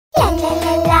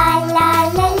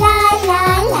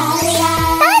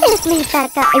मेहता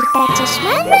का उल्टा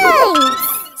चश्मा राइम्स।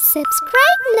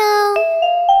 Subscribe now.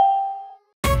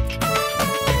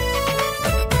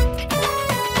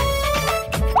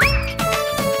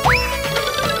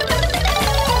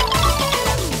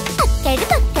 अक्कड़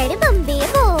बक्कड़ बम्बे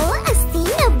वो 80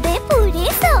 90 पूरे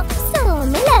 100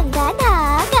 में लगा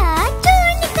धागा, चोर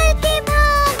निकल के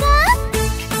भागा।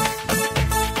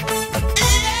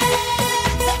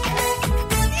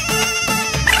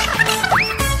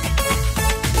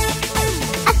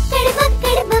 अक्कड़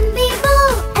बक्कड़ बम्बे वो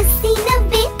 80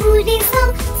 90 पूरे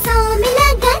 100 में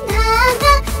लगा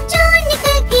धागा, चोर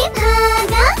निकल के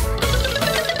भागा।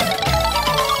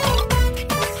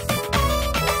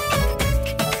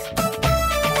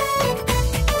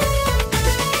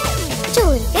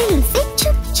 चोर कहीं से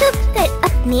छुप छुप कर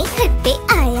अपने घर पे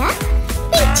आया,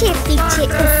 पीछे पीछे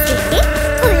उसके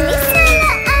पुलिस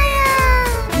वाला आया।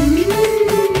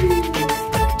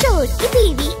 चोर की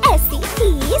बीवी ऐसी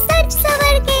थी, सज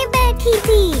सवर के बैठी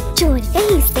थी। चोर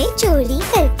कहीं से चोरी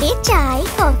करके चाय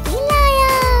कॉफी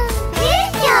लाया। फिर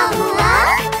क्या हुआ?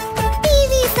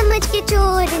 बीवी समझ के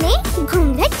चोर ने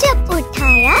घूंघट जब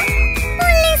उठाया,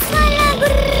 पुलिस वाला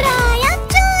गुर्राया,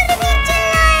 चोर भी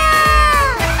चिल्लाया।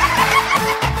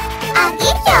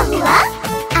 आगे क्या हुआ?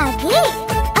 आगे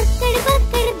अक्कड़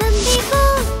बक्कड़ बम्बे को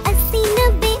 80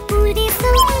 90 पूरे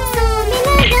 100 में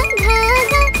लगा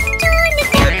धागा, चोर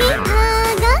निकल के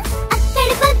भागा।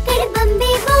 अक्कड़ बक्कड़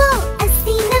बम्बे को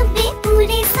 80 90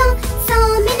 पूरे 100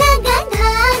 में लगा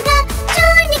धागा,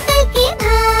 चोर निकल के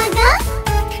भागा।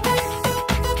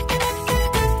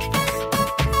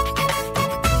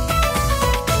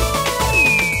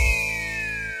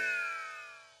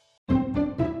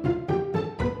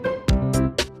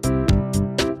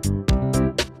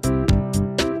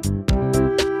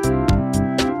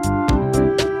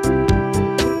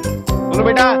 बोलो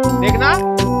बेटा, देखना।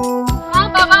 हाँ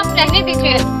बाबा, आप रहने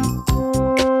दीजिए।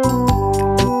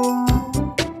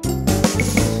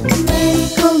 मेरे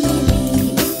को मिली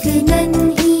एक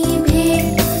नन्ही भेड़,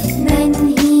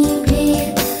 नन्ही भेड़,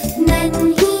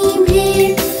 नन्ही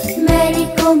भेड़। मेरे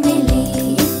को मिली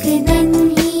एक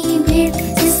नन्ही भेड़,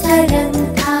 जिसका रंग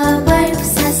था बर्फ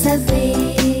सा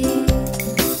सफेद।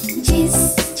 जिस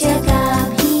जगह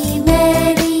भी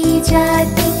मेरी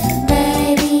जाती,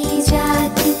 मेरी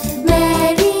जाती,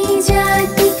 मेरी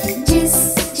जाती, जिस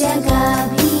जगह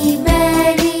भी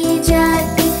मेरी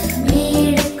जाती,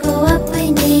 भेड़ को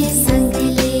अपने संग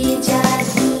ले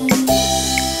जाती।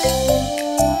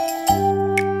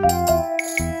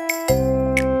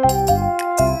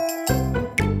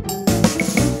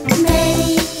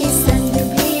 मेरी के संग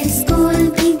भेड़ स्कूल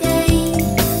भी गई,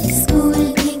 स्कूल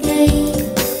भी गई,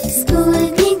 स्कूल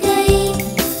भी गई।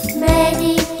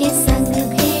 मेरी के संग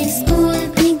भेड़ स्कूल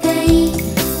भी गई,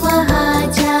 वहाँ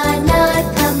जाना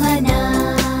था मना।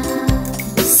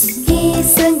 उसके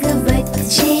संग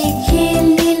बच्चे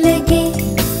खेलने लगे,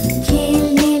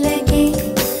 खेलने लगे,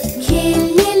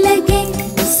 खेलने लगे।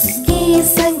 उसके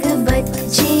संग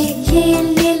बच्चे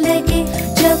खेलने लगे,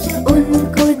 जब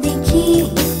उनको दिखी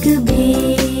एक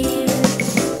भेड़।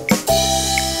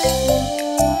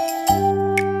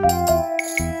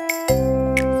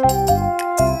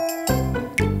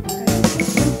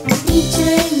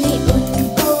 टीचर ने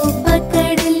उनको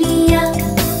पकड़ लिया,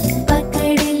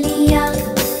 पकड़ लिया,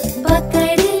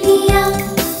 पकड़ लिया।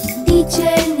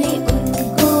 टीचर ने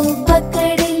उनको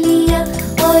पकड़ लिया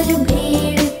और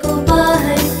भेड़ को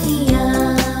बाहर किया।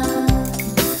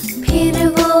 फिर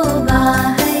वो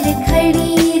बाहर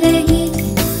खड़ी रही,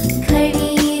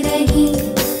 खड़ी रही,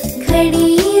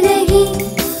 खड़ी रही।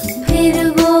 फिर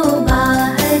वो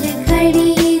बाहर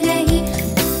खड़ी रही,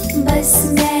 बस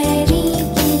मैरी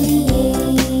के लिए।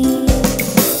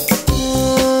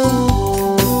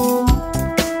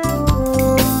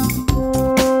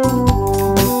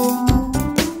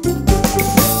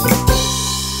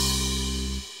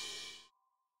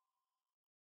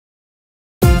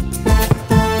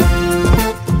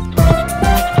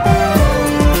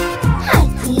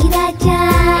 हाथी राजा,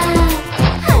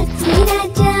 हाथी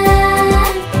राजा,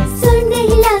 सुन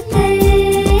हिलाकर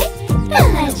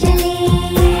कहाँ चले?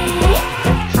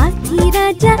 हाथी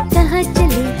राजा कहाँ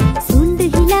चले? सूंड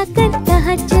हिलाकर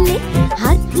कहाँ चले?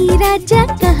 हाथी राजा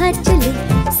कहाँ चले?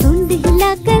 सूंड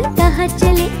हिलाकर कहाँ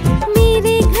चले?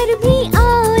 मेरे घर भी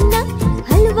आओ ना,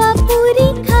 हलवा पूरी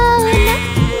खाओ ना।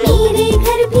 मेरे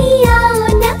घर भी आओ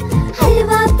ना,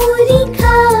 हलवा पूरी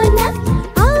खाओ ना।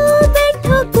 आओ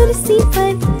बैठो कुर्सी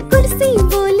पर, कुर्सी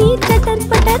बोली चटर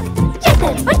पटर,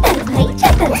 चटर पटर भाई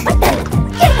चटर पटर,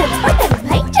 चटर पटर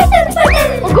भाई चटर पटर।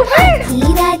 हाथी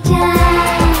राजा,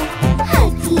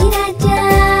 हाथी राजा,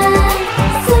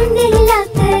 सुन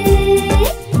हिलाकर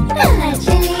कहाँ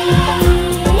चले?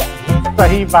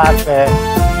 सही बात है।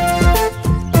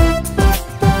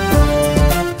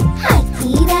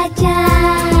 हाथी राजा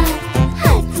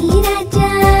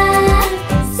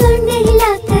सूंड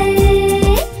हिलाकर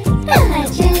कहाँ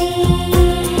चले?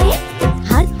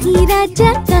 हाथी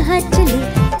राजा कहाँ चले?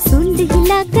 सूंड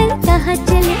हिलाकर कहाँ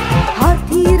चले?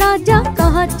 हाथी राजा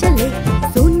कहाँ चले?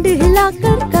 सूंड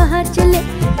हिलाकर कहाँ चले?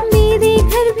 मेरे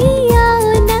घर भी आओ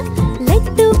ना,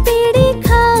 लड्डू पेड़े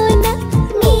खाओ ना।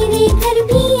 मेरे घर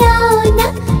भी आओ ना,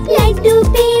 लड्डू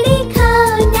पेड़े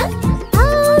खाओ ना।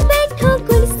 आओ बैठो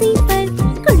कुर्सी पर,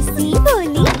 कुर्सी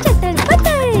बोली चटर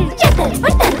पटर भाई चटर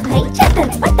पटर भाई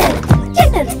चटर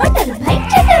पटर।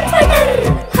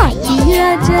 हाथी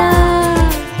राजा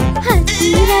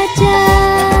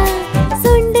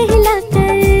सूंड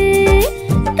हिलाकर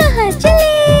कहाँ चले?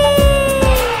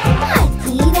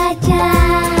 हाथी राजा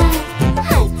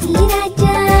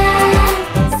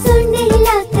सूंड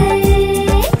हिलाकर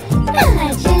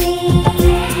कहाँ चले?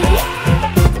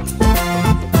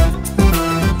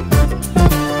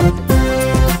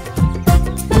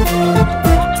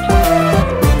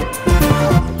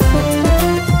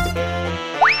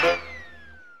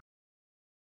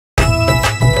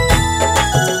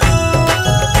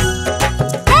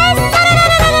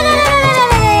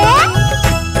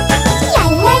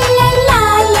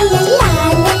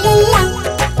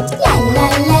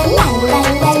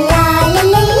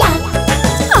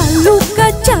 आलू का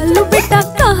चालू बेटा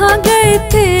कहाँ गए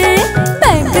थे?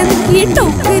 बैगन की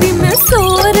टोकरी में सो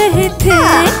रहे थे।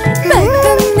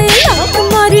 बैगन में लात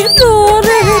मारी रो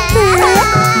रहे थे।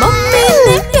 मम्मी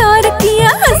ने प्यार किया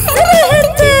हंस रहे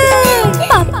थे।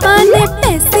 पापा ने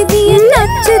पैसे दिए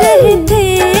नाच रहे थे।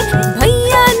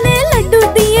 भैया ने लड्डू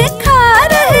दिए खा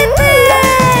रहे थे।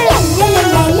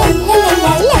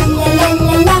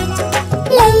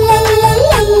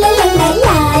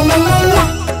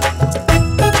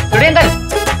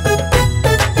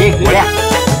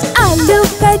 आलू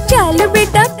का चालू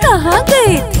बेटा कहाँ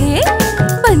गए थे?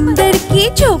 बंदर की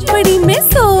झोपड़ी में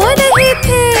सो रहे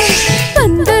थे।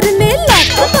 बंदर ने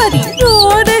लात मारी रो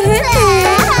रहे थे।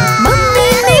 मम्मी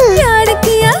ने प्यार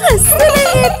किया हंस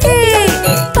रहे थे।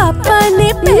 पापा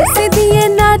ने पैसे दिए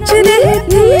नाच रहे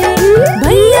थे।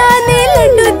 भैया ने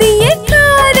लड्डू दिए खा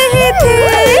रहे थे।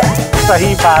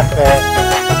 सही बात है।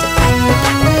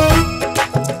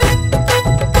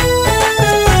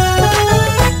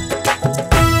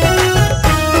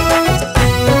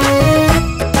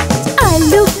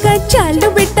 आलू का चालू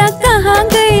बेटा कहाँ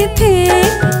गए थे?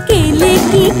 केले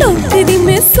की टोकरी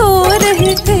में सो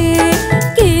रहे थे।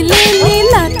 केले ने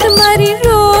लात मारी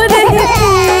रो रहे थे।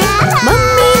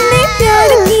 मम्मी ने प्यार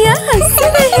किया हंस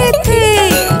रहे थे।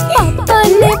 पापा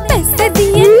ने पैसे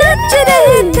दिए नाच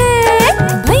रहे थे।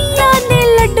 भैया ने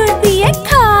लड्डू दिए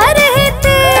खा रहे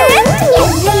थे।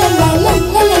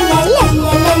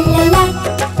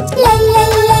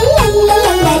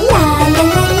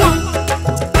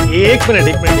 एक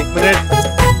मिनट।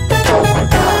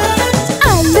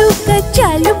 आलू का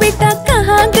चालू बेटा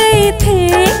कहाँ गए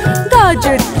थे?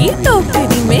 गाजर की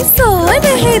टोकरी में सो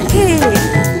रहे थे।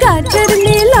 गाजर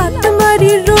ने लात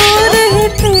मारी रो रहे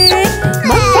थे।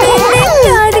 मम्मी ने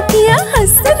प्यार किया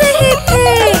हंस रहे थे।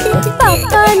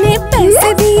 पापा ने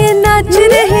पैसे दिए नाच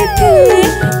रहे थे।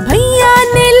 भैया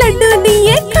ने लड्डू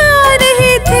दिए खा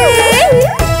रहे थे।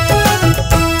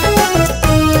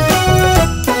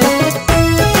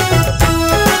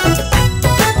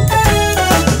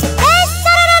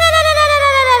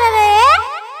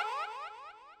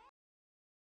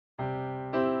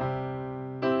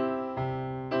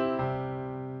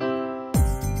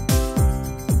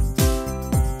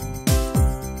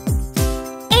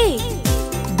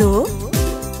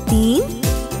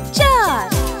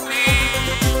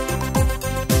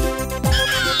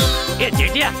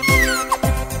 जेठिया,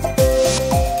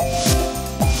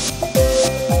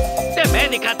 मैं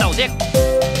दिखाता हूँ, देख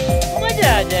मजा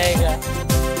आ जाएगा।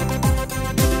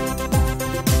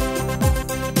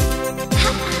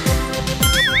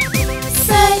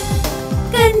 सर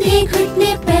कंधे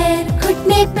घुटने पैर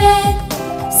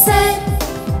सर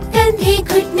कंधे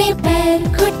घुटने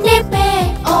पैर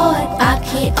और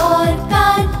आंखें और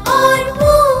कान और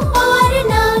मुंह और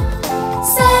नाक।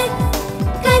 सर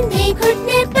कंधे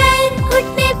घुटने पैर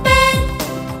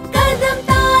कदम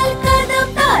ताल कदम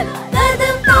ताल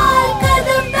कदम ताल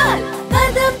कदम ताल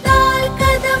कदम ताल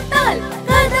कदम ताल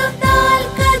कदम ताल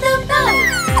कदम ताल।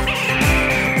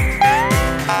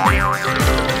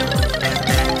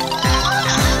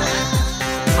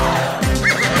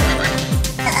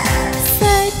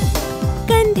 सर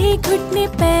कंधे घुटने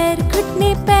पैर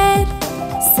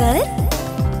सर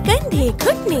कंधे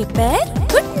घुटने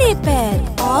पैर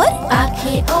और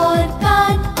आंखें और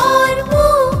कान और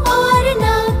मुंह और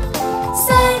नाक।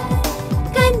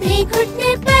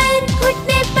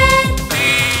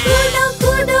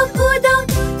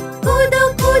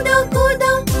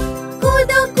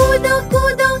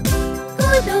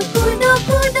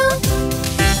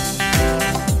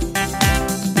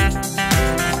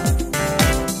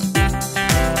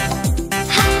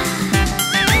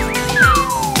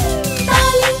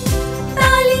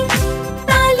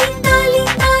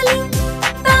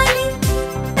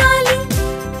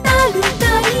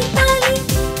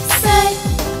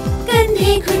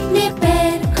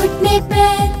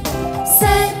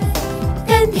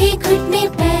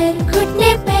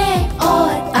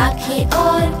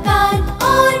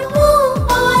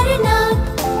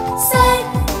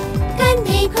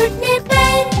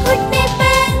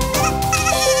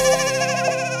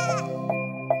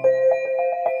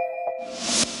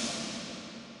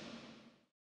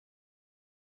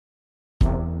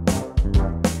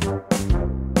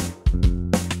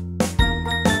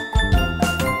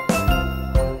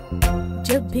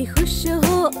 भी खुश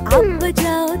हो आप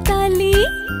बजाओ ताली,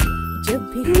 जब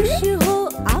भी खुश हो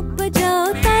आप बजाओ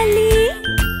ताली,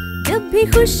 जब भी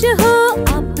खुश हो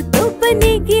आप तो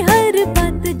बनेगी हर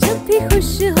बात, जब भी खुश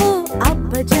हो आप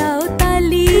बजाओ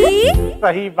ताली।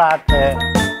 सही बात है।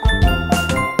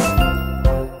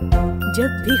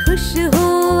 जब भी खुश हो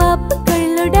आप कर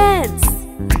लो डांस,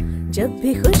 जब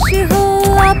भी खुश हो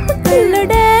आप कर लो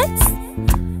डांस,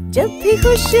 जब भी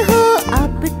खुश हो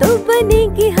आप तो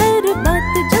बनेगी हर बात,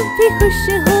 जब भी खुश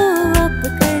हो आप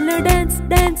कर लो डांस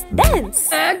डांस डांस।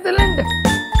 एक्सीलेंट।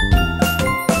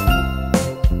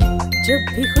 जब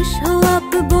भी खुश हो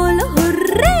आप बोलो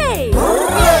हुर्रे,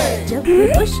 जब भी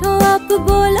खुश हो आप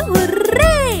बोलो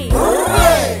हुर्रे,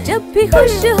 जब भी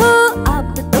खुश हो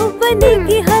आप तो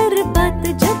बनेगी हर बात,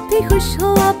 जब भी खुश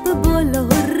हो आप बोलो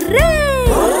हुर्रे।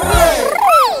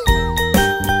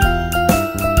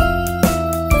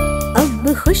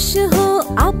 अब खुश हो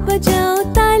आप बजाओ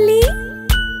ताली,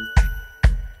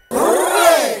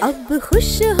 अब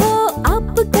खुश हो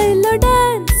आप कर लो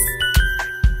डांस,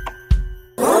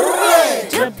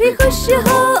 जब भी खुश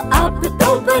हो आप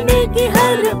तो बनेगी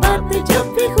हर बात,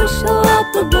 जब भी खुश हो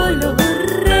आप बोलो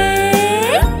हुर्रे।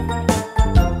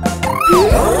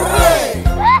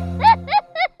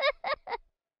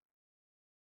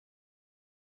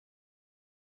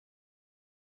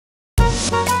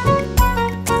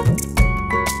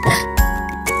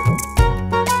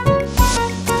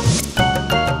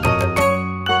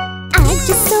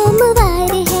 आज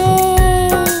सोमवार है,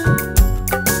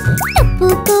 टप्पू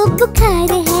को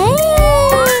बुखार है।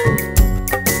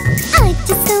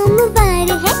 आज सोमवार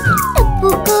है, टप्पू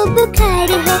को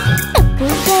बुखार है। टप्पू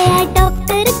गया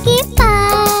डॉक्टर के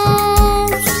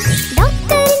पास,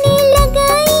 डॉक्टर ने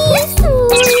लगाई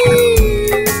सुई,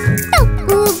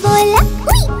 टप्पू बोला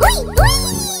उई उई उई।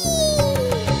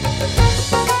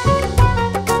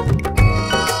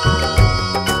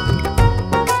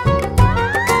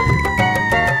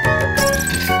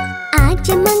 आज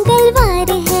मंगलवार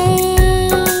है,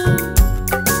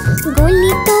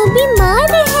 गोली तो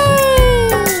बीमार है।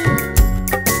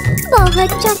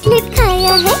 बहुत चॉकलेट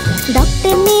खाया है,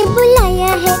 डॉक्टर ने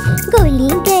बुलाया है। गोली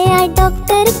गया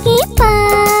डॉक्टर के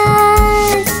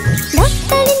पास,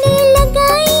 डॉक्टर ने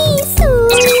लगाई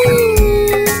सुई,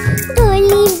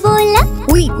 गोली बोला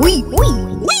उई उई उई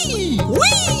उई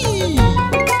उई।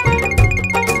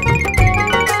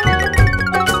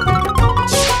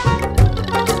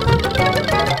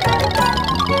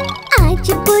 आज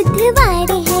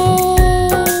बुधवार है,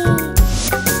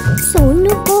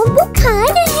 सोनू को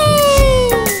बुखार है।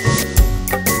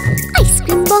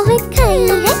 आइसक्रीम बहुत खाई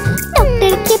है,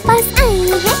 डॉक्टर के पास आई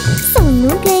है।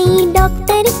 सोनू गई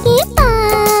डॉक्टर के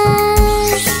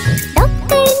पास,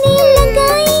 डॉक्टर ने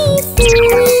लगाई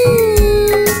सुई,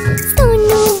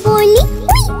 सोनू बोली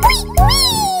उई उई उई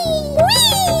उई।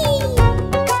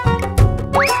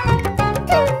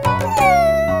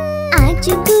 आज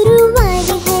गुरुवार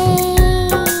है,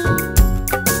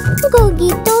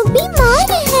 गोगी तो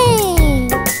बीमार है।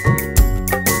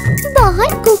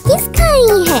 बहुत कुकीज खाई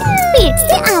है, पेट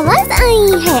से आवाज आई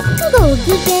है।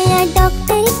 गोगी गया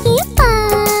डॉक्टर के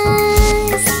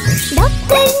पास,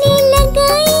 डॉक्टर ने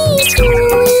लगाई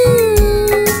सुई,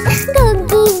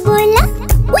 गोगी बोला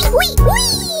उई उई उई।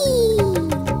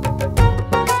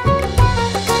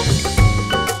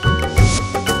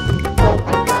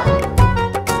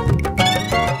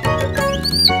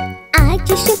 आज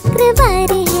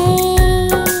शुक्रवार है,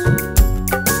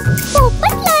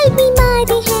 पोपटलाल बीमार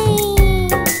है।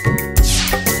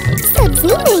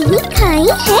 सब्जी नहीं खाई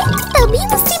है, तभी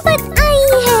मुसीबत आई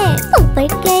है।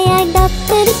 पोपट गया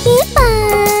डॉक्टर के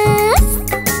पास,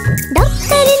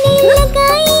 डॉक्टर ने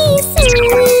लगाई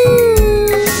सुई,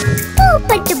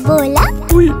 पोपट बोला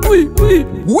उई उई उई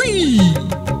उई।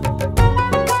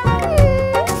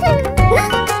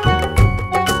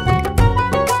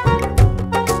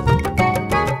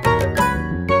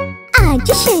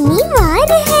 आज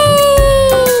शनिवार है,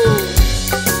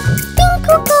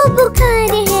 पिंकू को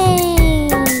बुखार है।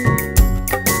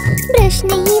 ब्रश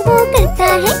नहीं वो करता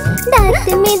है, दांत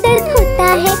में दर्द होता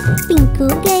है। पिंकू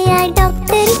गया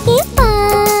डॉक्टर के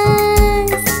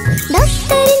पास,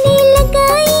 डॉक्टर ने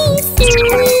लगाई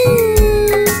सुई,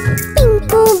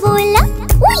 पिंकू बोला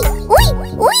उई उई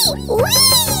उई उई।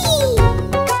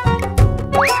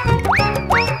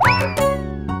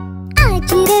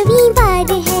 आज रविवार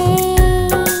है,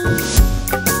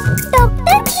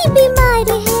 डॉक्टर भी बीमार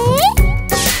है।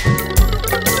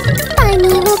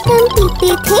 पानी वो कम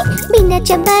पीते थे, बिना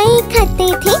चबाए खाते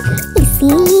थे,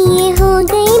 इसीलिए हो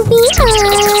गए बीमार।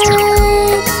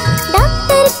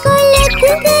 डॉक्टर को लग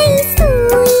गई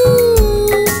सुई,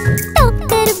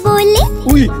 डॉक्टर बोले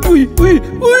उई उई उई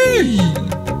उई।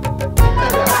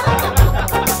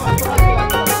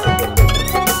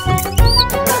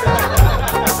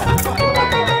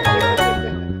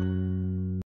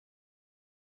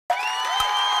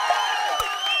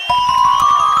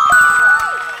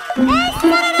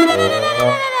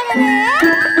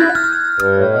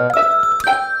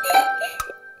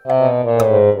 तरम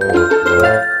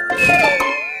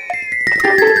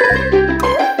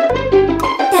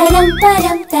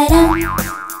परम तरम,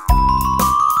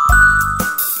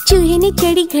 चूहे ने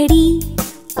चढ़ी घड़ी,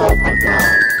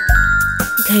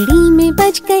 घड़ी में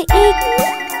बज गए एक,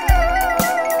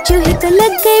 चूहे को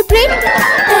लग गए ब्रेक।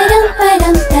 तरम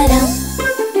परम तरम,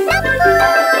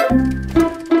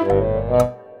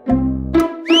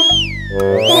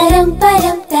 तरम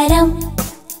परम तरम,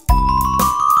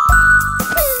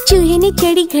 चूहे ने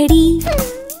चढ़ी घड़ी,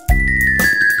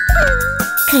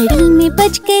 घड़ी में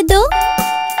बज गए दो,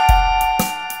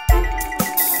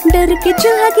 डर के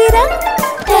चूहा गिरा।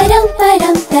 तरम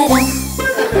परम तरम,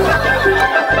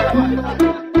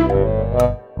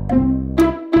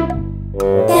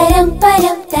 तरम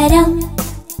परम तरम,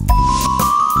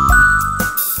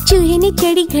 चूहे ने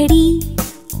चढ़ी घड़ी,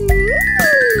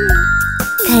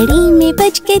 घड़ी में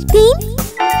बज गए तीन,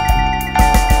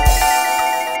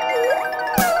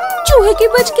 चूहे की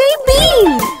बज गई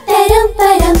बीन। तरम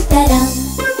परम तरम,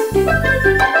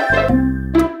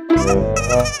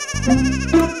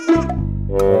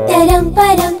 तरम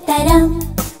परम तरम,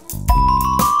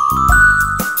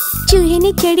 चूहे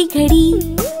ने चढ़ी घड़ी,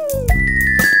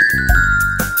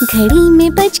 घड़ी में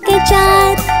बज गए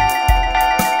चार,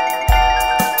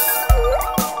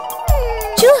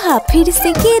 चूहा फिर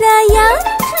से गिरा यार।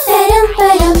 तरम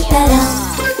परम तरम,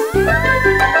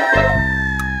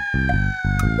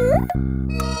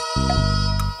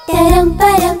 तरम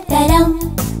परम तरम,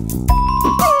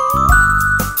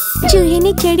 चूहे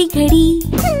ने चढ़ी घड़ी,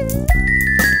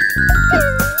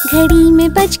 घड़ी में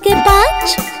बज गए पाँच,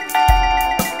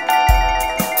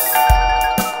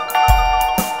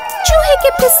 चूहे के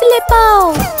फिसले पाँव।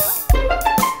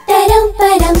 तरम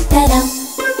परम तरम,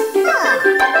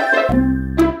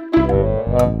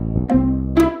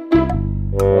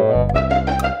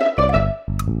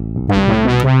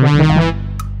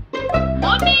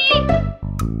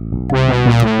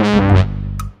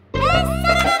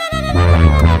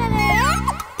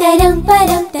 तरम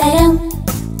परम तरम,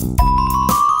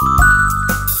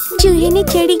 चूहे ने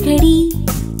चढ़ी घड़ी,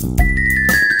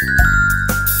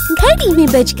 घड़ी में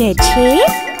बज गए छह,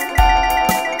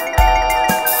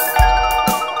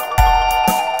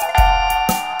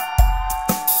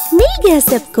 मिल गया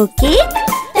सबको केक।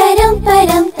 तरम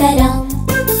परम तरम,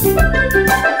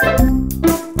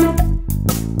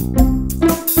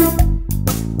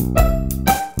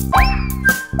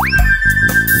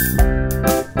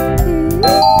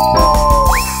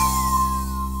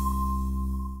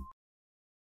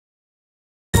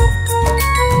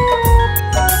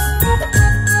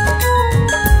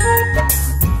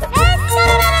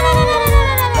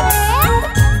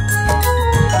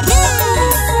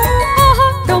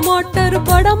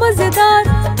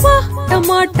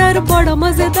 टमाटर बड़ा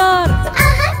मजेदार,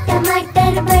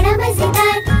 टमाटर बड़ा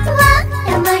मजेदार, वाह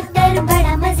टमाटर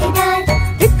बड़ा मजेदार।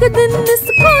 एक दिन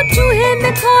इसको चूहे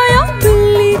ने खाया,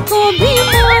 बिल्ली को भी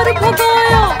मार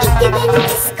भगाया। एक दिन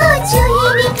इसको चूहे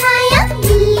ने खाया,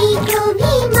 बिल्ली को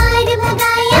भी मार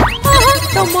भगाया।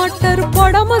 टमाटर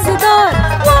बड़ा मजेदार,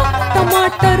 वाह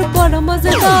टमाटर बड़ा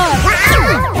मजेदार,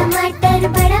 टमाटर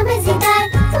बड़ा मजेदार,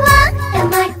 वाह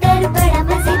टमाटर बड़ा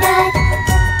मजेदार।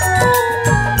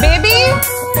 बेबी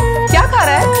क्या खा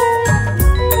रहा है?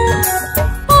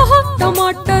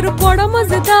 टमाटर बड़ा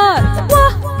मजेदार,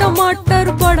 वाह टमाटर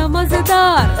बड़ा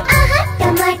मजेदार,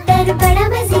 टमाटर बड़ा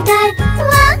मजेदार,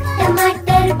 वाह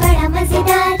टमाटर बड़ा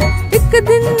मजेदार। एक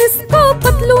दिन इसको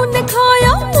पतलू ने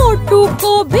खाया, मोटू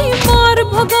को भी मार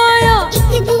भगाया। एक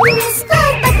दिन इसको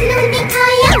पतलू ने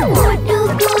खाया, मोटू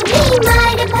को भी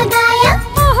मार भगाया।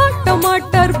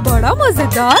 टमाटर बड़ा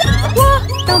मजेदार, वाह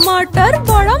टमाटर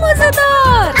बड़ा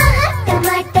मजेदार,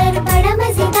 टमाटर बड़ा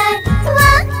मजेदार,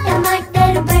 वाह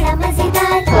टमाटर बड़ा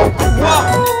मजेदार। वाह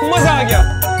मजा आ गया।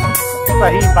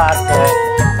 सही बात है।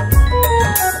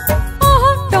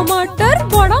 टमाटर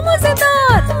बड़ा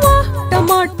मजेदार, वाह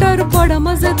टमाटर बड़ा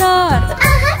मजेदार,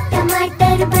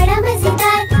 टमाटर बड़ा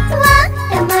मजेदार, वाह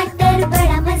टमाटर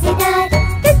बड़ा मजेदार।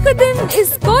 एक दिन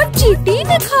इसको चींटी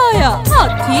ने खाया,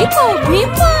 हाथी को भी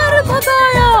मार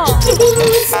भगाया। एक दिन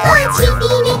इसको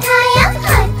चींटी ने खाया,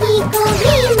 हाथी को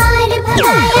भी मार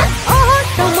भगाया।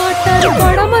 टमाटर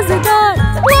बड़ा मजेदार,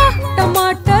 वाह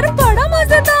टमाटर बड़ा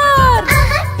मजेदार,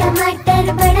 टमाटर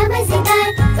बड़ा मजेदार,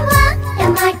 वाह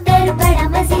टमाटर बड़ा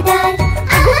मजेदार,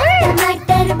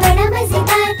 टमाटर बड़ा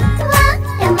मजेदार, वाह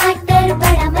टमाटर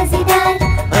बड़ा मजेदार।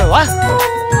 वाह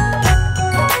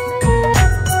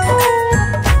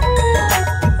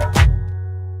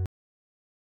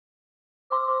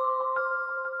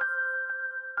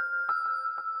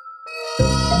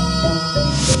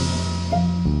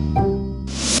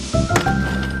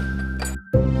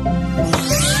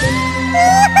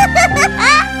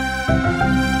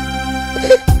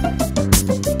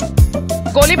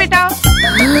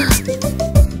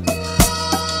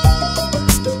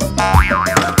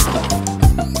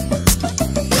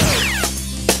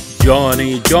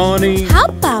जॉनी जॉनी। हाँ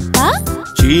पापा।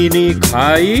 चीनी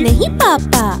खाई? नहीं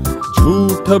पापा।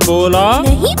 झूठ बोला?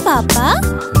 नहीं पापा।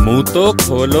 मुंह तो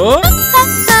खोलो।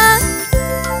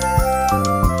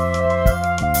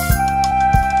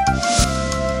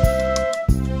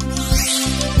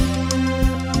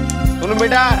 सुन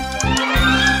बेटा,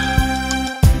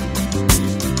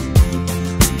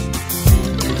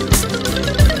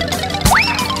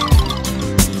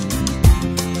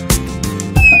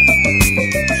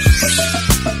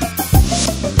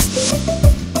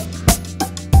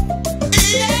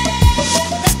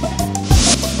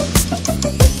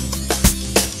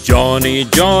 जॉनी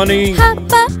जॉनी। हाँ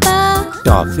पापा।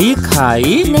 टॉफी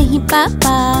खाई? नहीं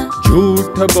पापा।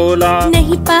 झूठ बोला?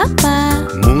 नहीं पापा।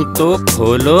 मुंह तो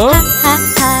खोलो। हा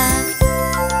हा।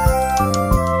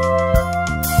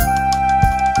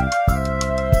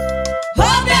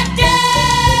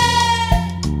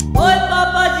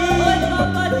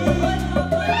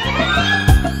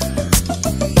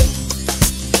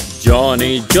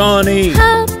 Johnny Johnny.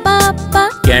 हाँ पापा।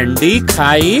 कैंडी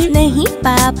खाई? नहीं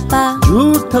पापा।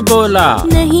 झूठ बोला?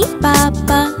 नहीं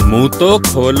पापा। मुंह तो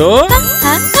खोलो।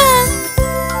 हा हा।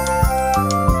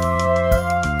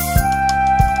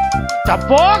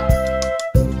 चप्पो।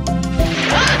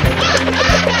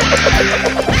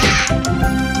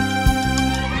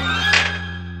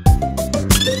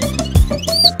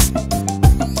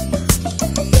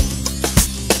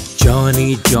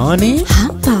 Johnny Johnny. हाँ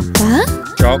पापा।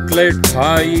 चॉकलेट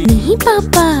खाई? नहीं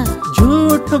पापा।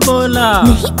 झूठ बोला?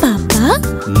 नहीं पापा।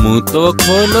 मुंह तो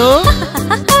खोलो।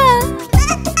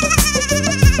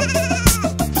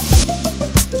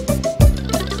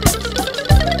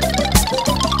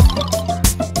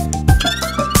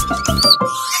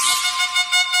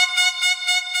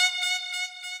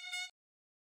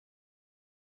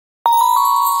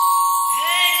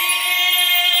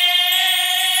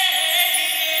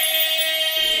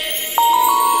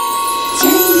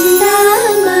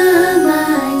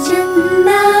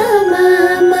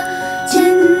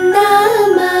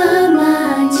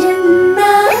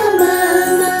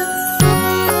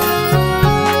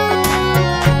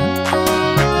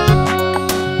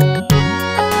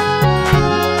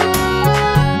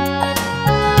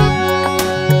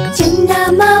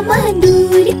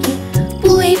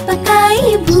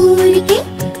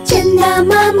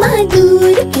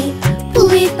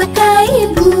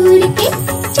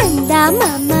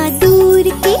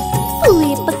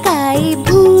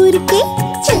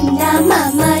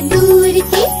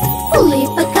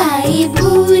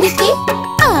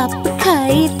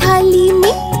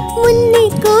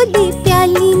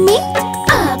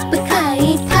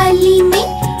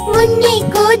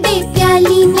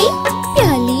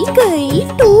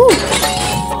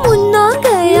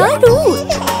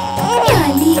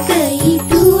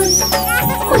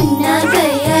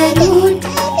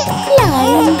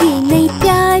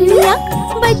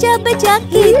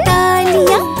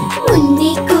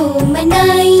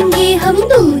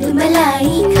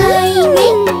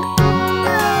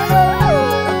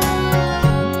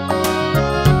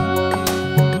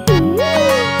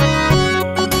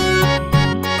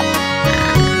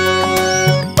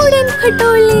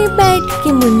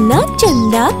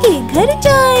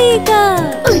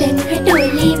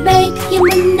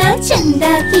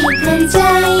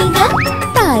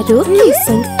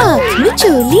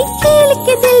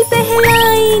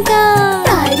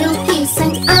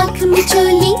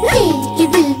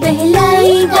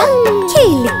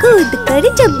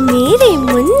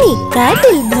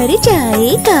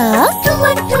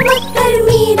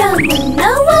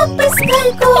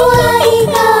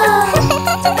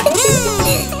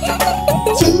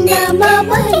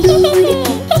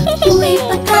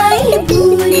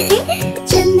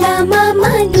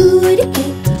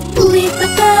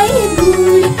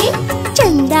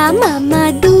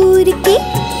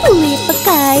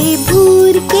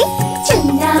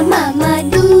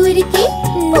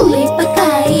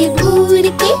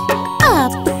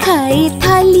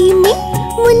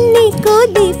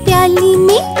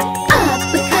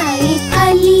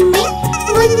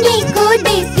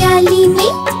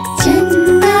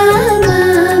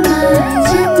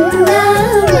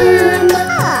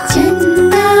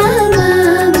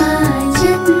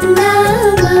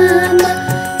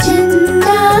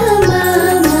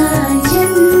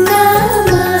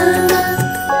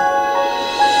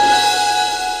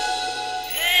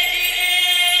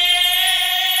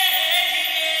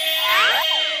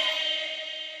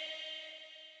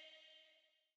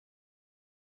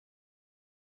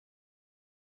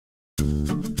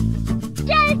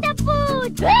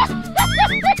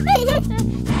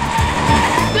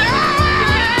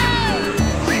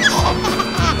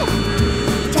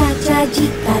 जी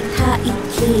का था एक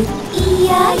खेत,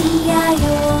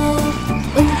 E-I-E-I-O।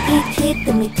 उनके खेत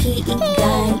में थी एक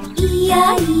गाय,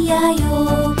 E-I-E-I-O।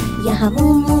 यहाँ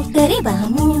मुँह मुँह करे, वहाँ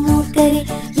मुँह मुँह करे,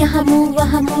 यहाँ मुँह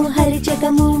वहाँ मुँह, हर जगह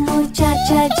मुँह मुँह।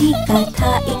 चाचा जी का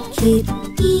था एक खेत,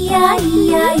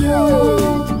 E-I-E-I-O।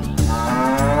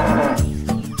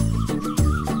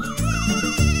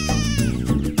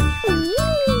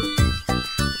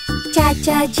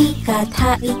 चाचा जी का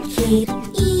था एक खेत,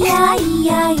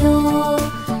 E-I-E-I-O।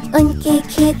 उनके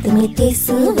खेत में थे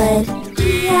सुअर,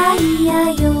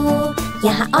 E-I-E-I-O।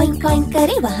 यहाँ ऑइंक ऑइंक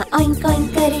करे, वहाँ ऑइंक ऑइंक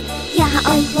करे, यहाँ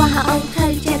ऑइंक वहाँ ऑइंक,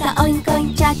 हर जगह ऑइंक ऑइंक।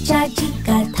 चाचा जी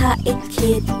का था एक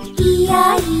खेत,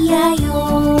 E-I-E-I-O।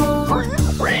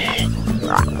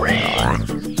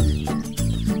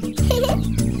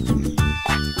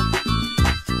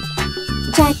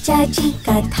 चाचा जी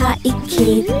का था एक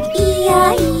खेत,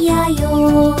 E-I-E-I-O।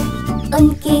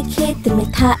 उनके खेत में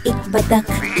था एक बतख,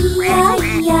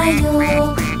 E-I-E-I-O।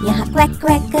 यहाँ क्वैक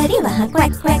क्वैक करे, वहाँ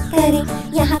क्वैक क्वैक करे,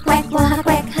 यहाँ क्वैक वहाँ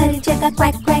क्वैक, हर जगह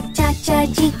क्वैक क्वैक। चाचा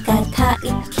जी का था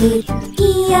एक खेत,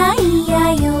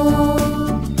 E-I-E-I-O।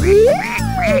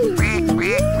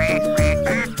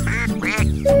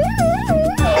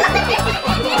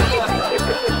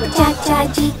 चाचा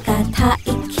जी का था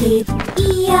एक खेत,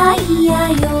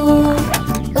 E-I-E-I-O।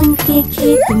 उनके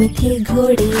खेत में थे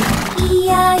घोड़े,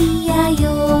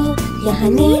 E-I-E-I-O। यहाँ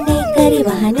ने करे,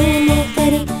 वहाँ ने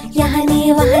करे, यहाँ ने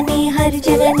वहाँ ने, हर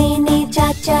जगह ने।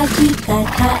 चाचा जी का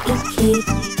था एक खेत,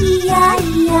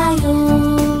 E-I-E-I-O।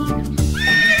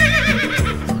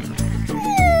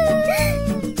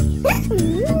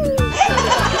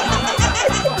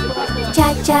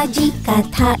 चाचा जी का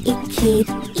था एक खेत,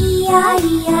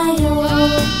 E-I-E-I-O।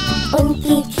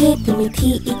 उनके खेत में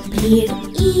थी एक भेड़,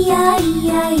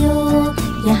 E-I-E-I-O।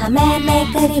 यहाँ मैं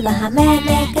करे, वहाँ मैं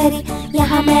करे,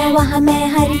 यहाँ मैं वहाँ मैं,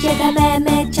 हर जगह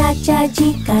मैं। चाचा जी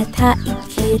का था एक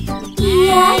खेत,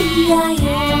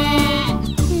 E-I-E-I-O।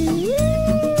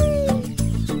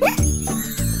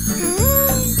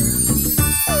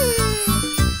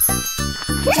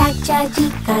 चाचा जी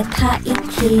का था एक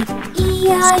खेत,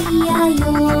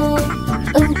 E-I-E-I-O।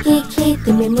 उनके खेत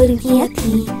में मुर्गियाँ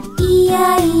थी,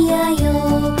 E-I-E-I-O।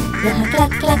 यहाँ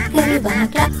क्लक क्लक करे, वहाँ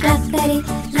क्लक क्लक करे,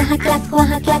 यहाँ क्लक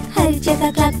वहाँ क्लक, हर जगह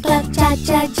क्लक क्लक।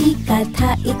 चाचा जी का था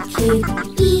एक खेत,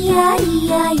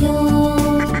 E-I-E-I-O।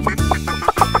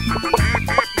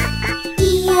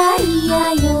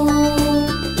 E-I-E-I-O,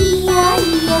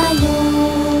 E-I-E-I-O।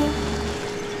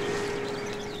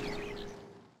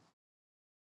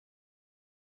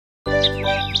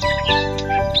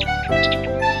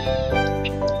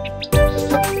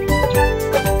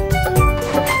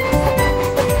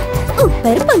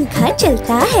 ऊपर पंखा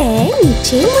चलता है,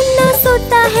 नीचे मुन्ना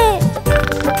सोता है।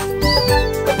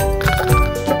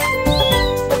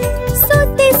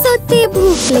 सोते सोते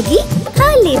भूख लगी, खा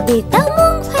ले बेटा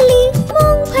मूंगफली।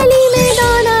 मूंगफली में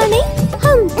दाना नहीं,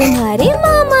 हम तुम्हारे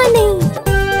मामा नहीं।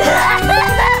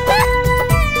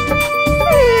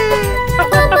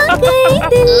 मामा गए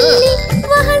दिल्ली,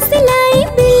 वहाँ से लाई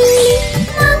बिल्ली।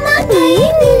 मामा गए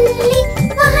दिल्ली,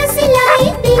 वहाँ से लाई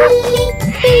बिल्ली।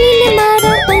 बिल्ली ने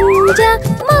मारा पंजा,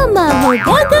 मामा हो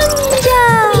गया गंजा।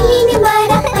 बिल्ली ने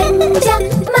मारा पंजा,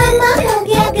 मामा हो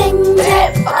गया गंजा।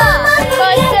 मामा हो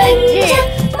गया गंजा,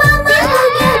 मामा हो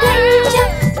गया गंजा।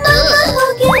 मामा हो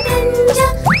गया गंजा,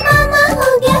 मामा हो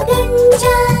गया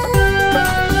गंजा।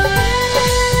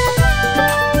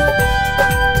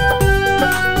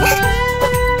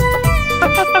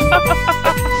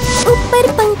 ऊपर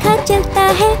पंखा चलता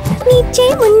है, नीचे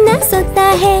मुन्ना सोता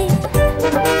है।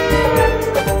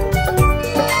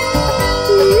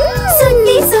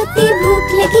 सोते सोते भूख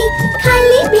लगी, खा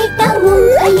ले बेटा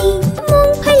मूंगफली।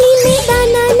 मूंगफली में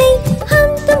दाना नहीं, हम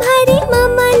तुम्हारे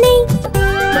मामा नहीं।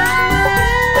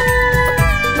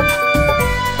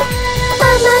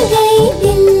 मामा गए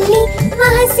दिल्ली,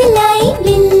 वहाँ से लाई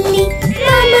बिल्ली।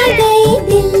 मामा गए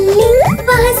दिल्ली,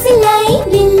 वहाँ से लाई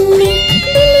बिल्ली।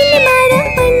 बिल्ली ने मारा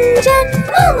पंजा,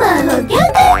 मामा हो गया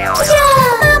गंजा।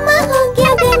 मामा हो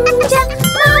गया गंजा,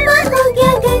 मामा हो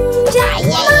गया गंजा।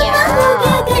 मामा हो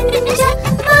गया गंजा,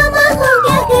 मामा हो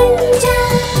गया गंजा।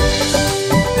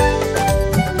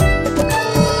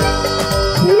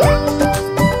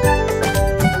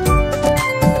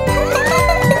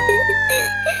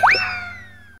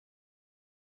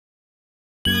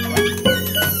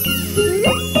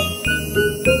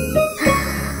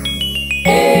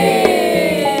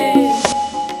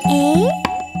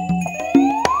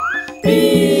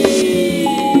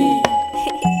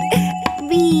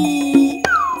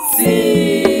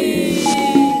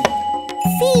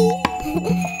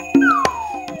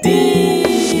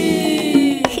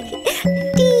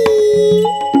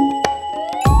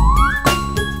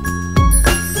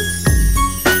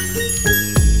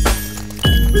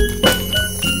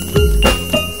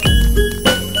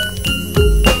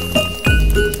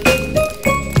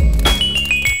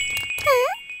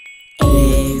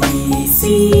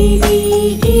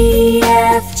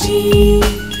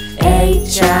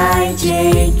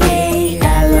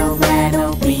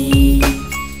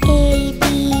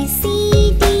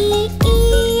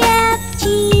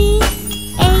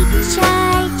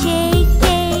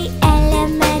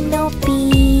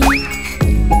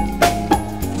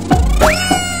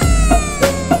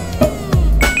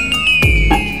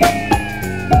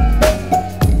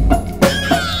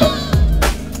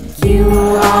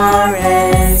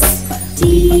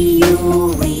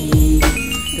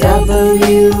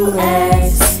 W,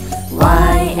 X,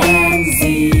 Y, and Z.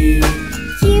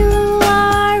 Q,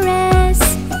 R, S,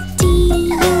 T,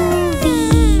 U, V.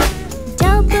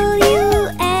 W,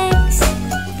 X,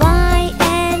 Y,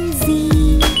 and Z.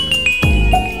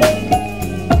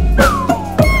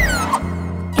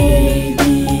 A, B,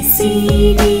 C,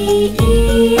 D,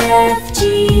 E, F, G,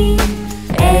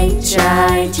 H,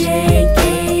 I, J, K,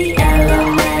 L,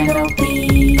 M, N, O, P.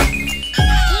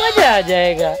 मजा आ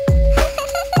जाएगा।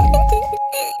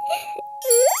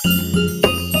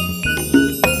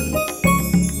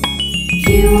 Q,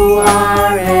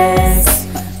 R, S,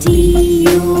 T,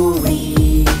 U, V.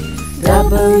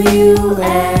 W,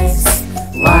 X,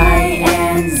 Y,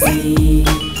 and Z.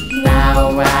 Now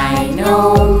I know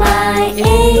my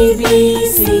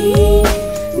ABC.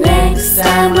 Next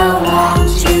time I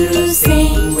want you to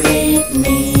sing with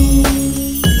me.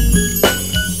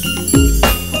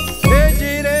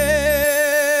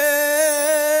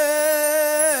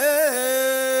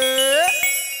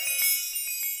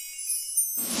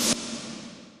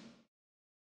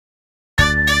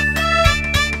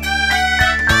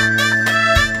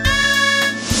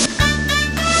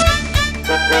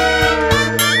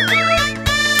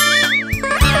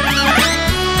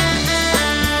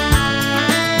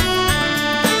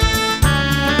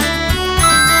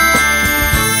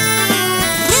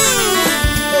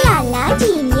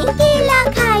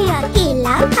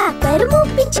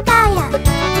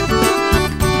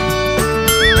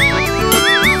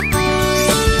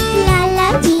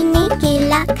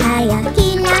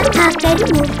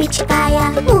 मुँह पिचकाया,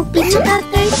 मुँह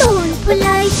पिचकाकर tone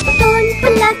फुलाई, tone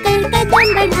फुलाकर कदम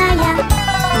बढ़ाया,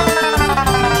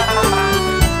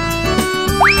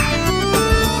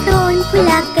 tone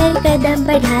फुलाकर कदम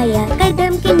बढ़ाया,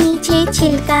 कदम के नीचे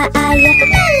छिलका आया।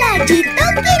 लाला जी तो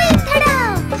गिरे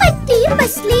धड़ाम, हड्डी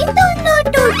मसली दोनों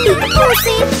टूटी, मुँह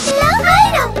से निकला हाय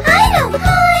राम हाय राम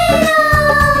हाय राम।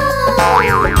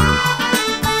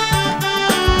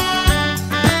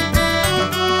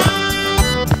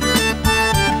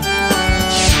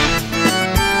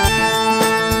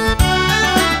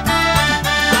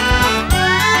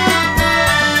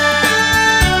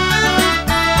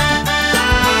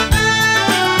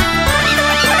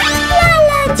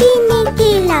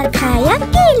 खाया,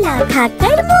 केला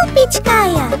खाकर मुँह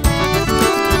पिचकाया,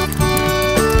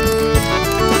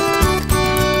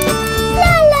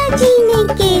 लाला जी ने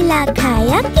केला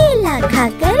खाया, केला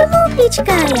खाकर मुँह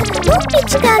पिचकाया, मुँह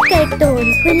पिचकाकर टोन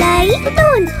फुलाई,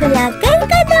 टोन फुलाकर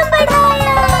कदम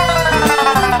बढ़ाया,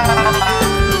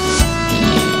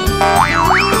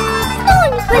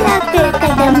 टोन फुलाकर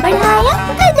कदम बढ़ाया,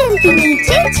 कदम के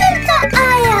नीचे छिलका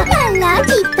आया। लाला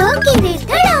जी तो गिरे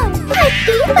धड़ाम,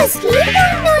 हड्डी मसली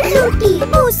दोनों टूटी,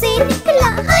 मुँह से निकला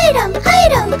हाय राम हाय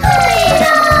राम हाय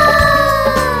राम।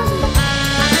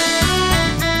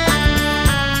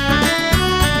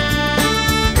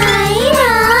 हाय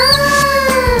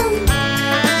राम।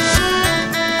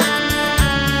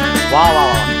 वाह वाह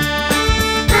वाह।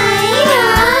 हाय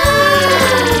राम।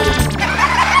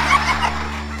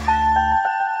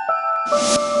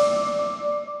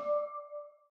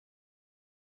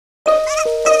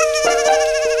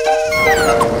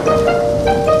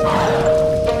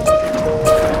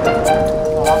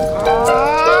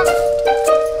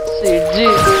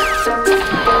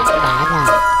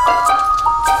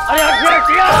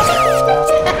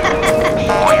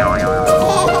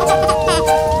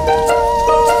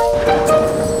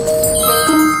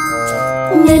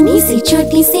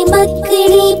 छोटी सी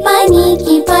मकड़ी पानी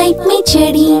की पाइप में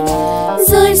चढ़ी,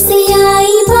 जोर से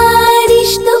आई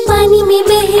बारिश तो पानी में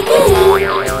बह गई,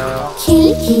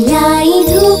 खिलखिलाई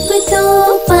धूप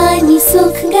तो पानी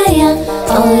सूख गया,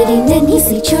 और नन्ही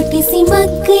सी छोटी सी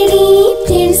मकड़ी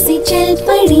फिर से चल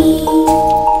पड़ी।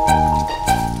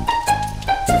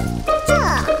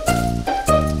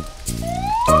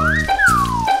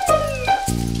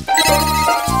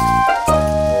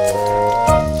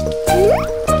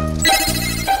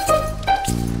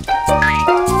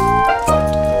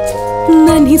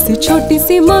 नन्ही सी छोटी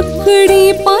सी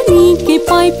मकड़ी पानी के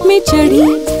पाइप में चढ़ी,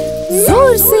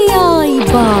 जोर से आई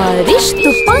बारिश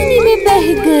तो पानी में बह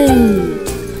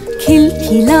गई,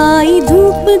 खिलखिलाई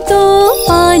धूप तो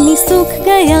पानी सूख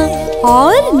गया,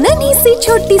 और नन्ही सी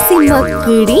छोटी सी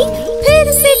मकड़ी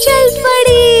फिर से चल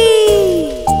पड़ी।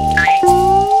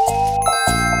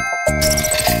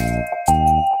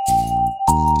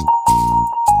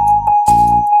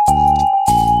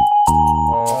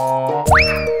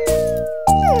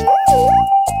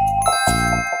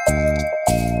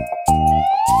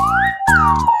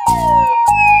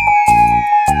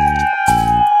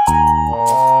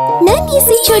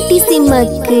 छोटी सी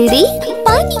मकड़ी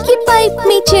पानी के पाइप पाइप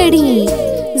में चढ़ी।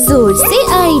 जोर से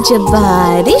आई जब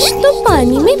बारिश तो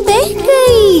पानी में बह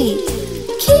गई।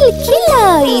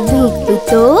 खिलखिलाई धूप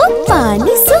तो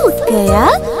पानी सूख गया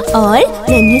और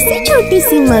नन्ही सी छोटी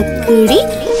सी मकड़ी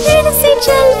फिर से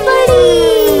चल पड़ी।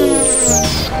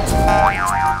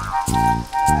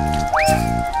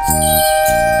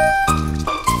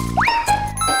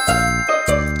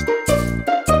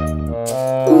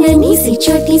 नन्ही सी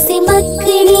छोटी सी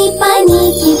मकड़ी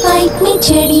पानी की पाइप में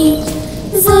चढ़ी।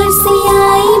 जोर से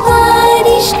आई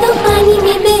बारिश तो पानी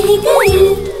में बह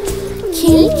गई।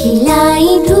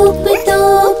 खिलखिलाई धूप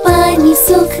तो पानी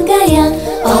सूख गया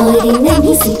और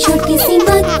नन्ही सी छोटी सी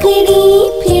मकड़ी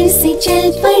फिर से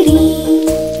चल पड़ी।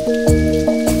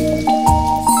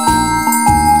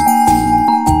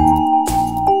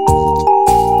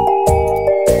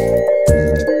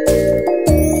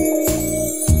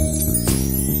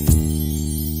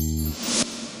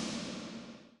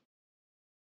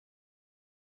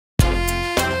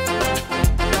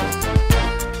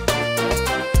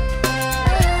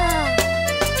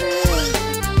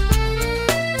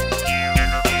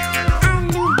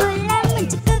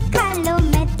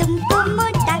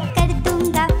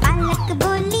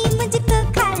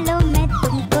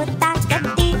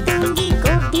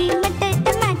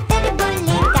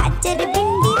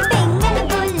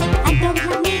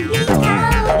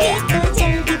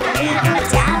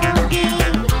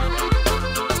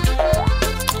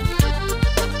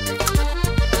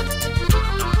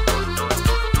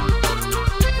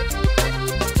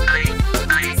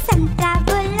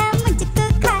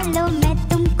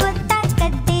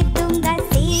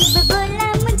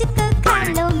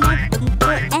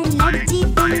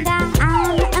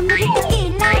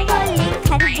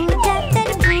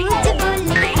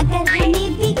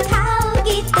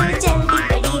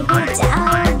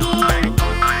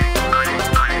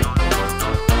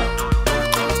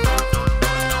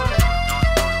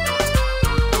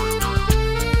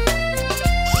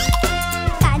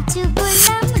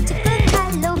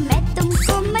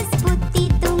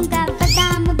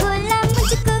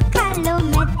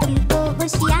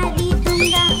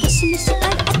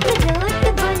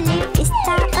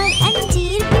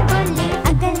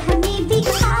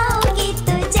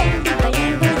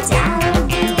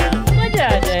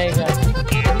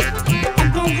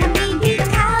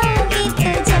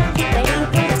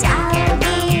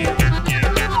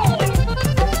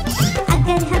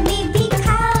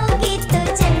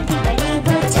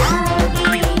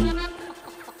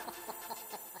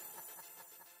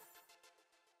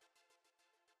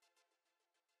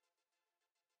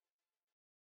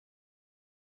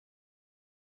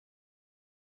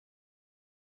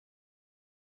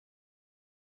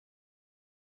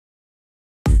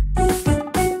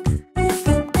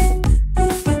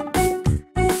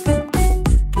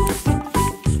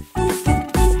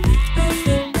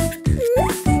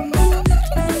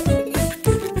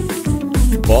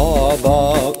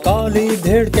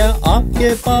 भेड़ क्या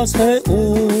आपके पास है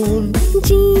ऊन?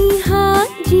 जी हाँ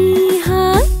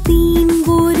 3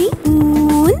 बोरी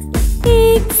ऊन।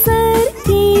 एक सर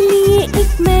के लिए,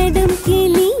 एक मैडम के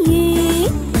लिए,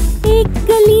 एक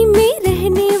गली में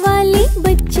रहने वाले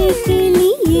बच्चे के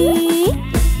लिए।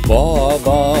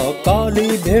 बाबा काली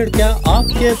भेड़ क्या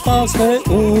आपके पास है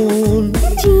ऊन?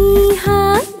 जी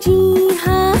हाँ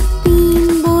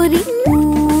 3 बोरी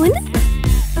ऊन।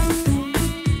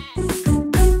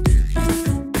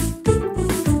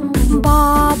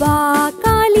 बाबा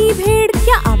काली भेड़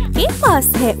क्या आपके पास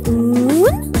है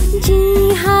ऊन?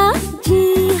 जी हाँ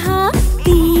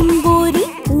 3 बोरी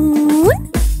ऊन।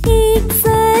 एक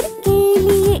सर के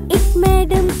लिए, एक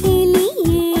मैडम के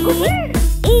लिए,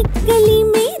 एक गली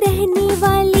में रहने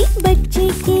वाले बच्चे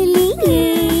के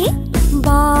लिए।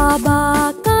 बाबा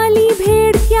काली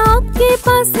भेड़ क्या आपके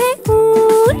पास है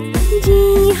ऊन?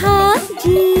 जी हाँ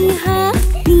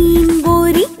 3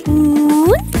 बोरी ऊन।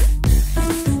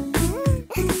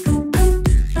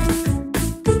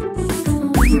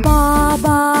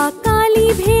 बाबा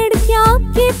काली भेड़ क्या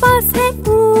आपके पास है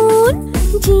ऊन?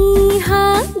 जी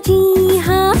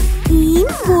हाँ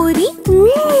 3 बोरी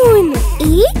ऊन।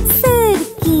 एक सर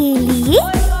के लिए,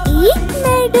 एक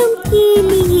मैडम के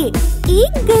लिए,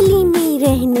 एक गली में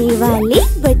रहने वाले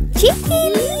बच्चे के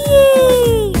लिए।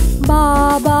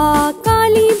 बाबा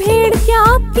काली भेड़ क्या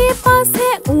आपके पास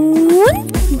है ऊन?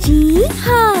 जी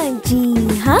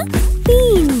हाँ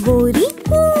 3 बोरी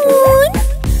ऊन।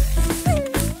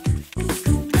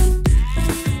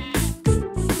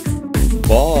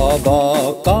 बाबा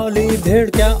काली भेड़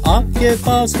क्या आपके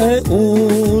पास है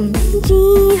ऊन?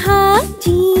 जी हाँ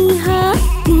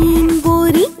 3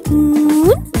 बोरी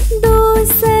ऊन। 2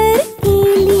 सर के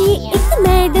लिए, एक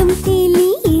मैडम के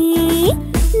लिए,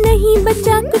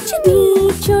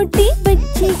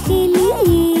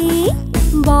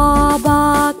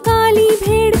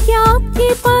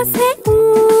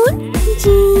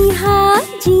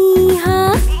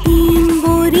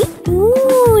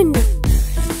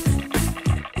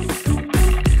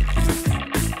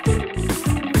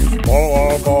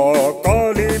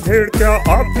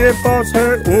 आपके पास है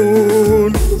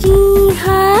ऊन। जी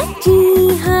हाँ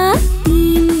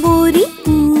 3 बोरी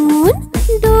ऊन,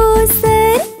 2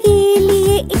 सर के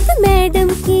लिए 1 मैडम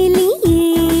के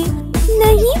लिए,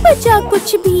 नहीं बचा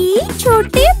कुछ भी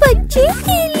छोटे बच्चे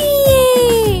के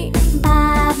लिए।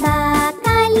 बाबा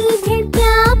काली भेड़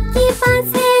क्या आपके पास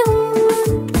है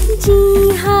ऊन? जी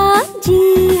हाँ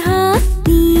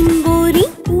 3 बोरी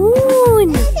ऊन।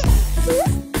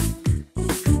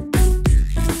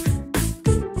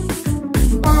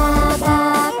 बाबा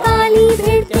काली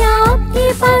भेड़ क्या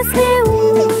आपके पास है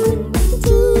ऊन?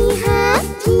 जी हाँ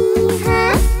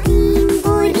 3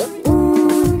 बोरी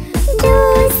ऊन, 2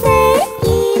 सर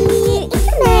के लिए 1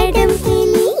 मैडम के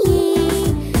लिए,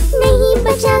 नहीं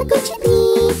बचा कुछ भी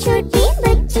छोटे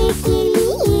बच्चे के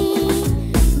लिए।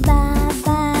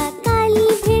 बाबा काली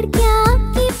भेड़ क्या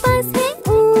आपके पास है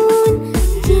ऊन?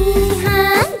 जी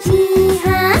हाँ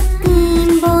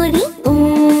 3 बोरी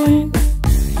ऊन।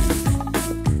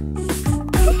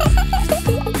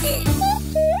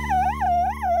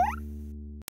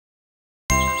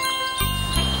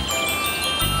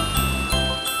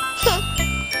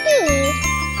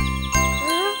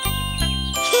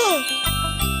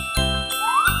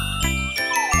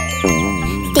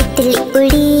 तितली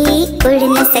उड़ी उड़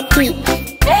न सकी,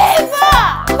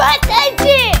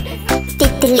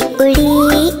 तितली उड़ी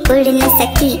उड़ न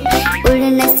सकी, उड़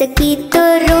न सकी तो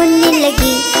रोने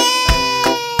लगी,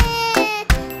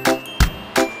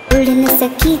 उड़ न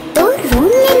सकी तो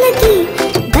रोने लगी।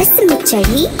 बस में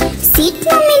चढ़ी सीट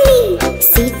न मिली,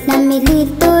 सीट न मिली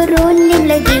तो रोने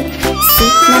लगी,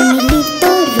 सीट न मिली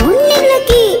तो रोने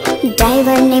लगी।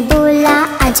 ड्राइवर ने बोला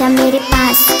आजा मेरे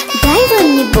पास, ड्राइवर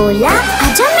ने बोला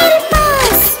आजा मेरे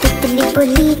पास। तितली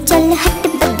बोली चल हट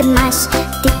बदमाश,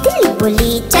 तितली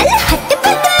बोली चल हट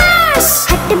बदमाश।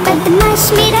 हट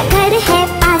बदमाश मेरा घर है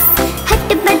पास,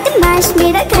 हट बदमाश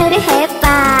मेरा घर है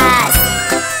पास।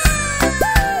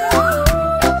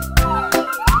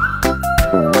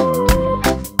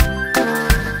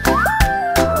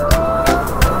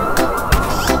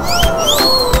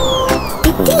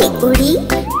 तितली उड़ी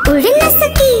उड़ न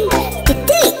सकी,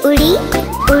 तितली उड़ी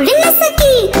उड़ न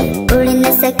सकी, उड़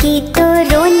न सकी तो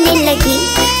रोने लगी,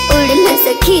 उड़ न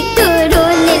सकी तो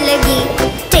रोने लगी।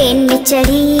 ट्रेन में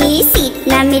चढ़ी सीट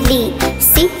न मिली,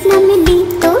 सीट न मिली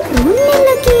तो रोने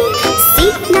लगी,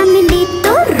 सीट न मिली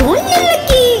तो रोने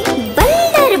लगी।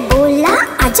 बंदर बोला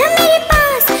आजा मेरे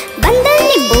पास, बंदर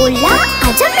ने बोला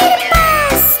आजा मेरे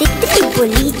पास। तितली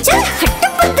बोली चल हट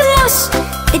बदमाश,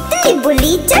 तितली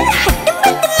बोली चल हट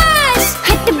बदमाश।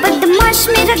 हट बदमाश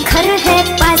मेरा घर है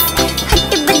पास,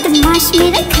 हट बदमाश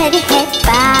मेरा घर है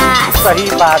पास। सही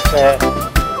बात है।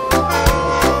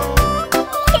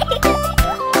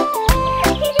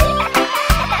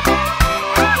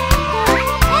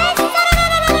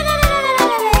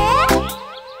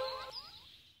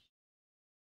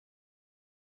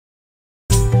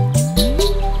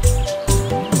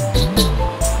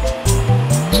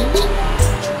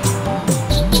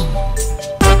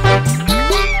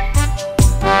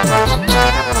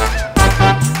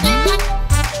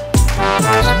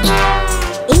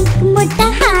 एक मोटा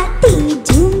हाथी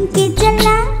झूम के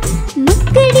चला,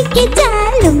 मकड़ी के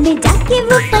जाल में जाके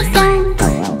वो फंसा।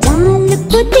 जाल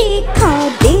को देखा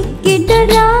देख के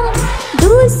डरा,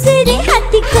 दूसरे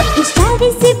हाथी को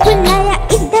इशारे से बुलाया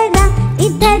इधर आ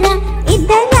इधर आ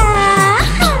इधर आ।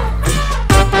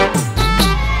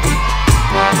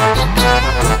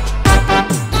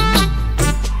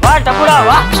 वाह टपुड़ा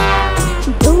वाह।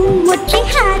 2 मोटे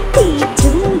हाथी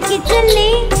झूम के चले,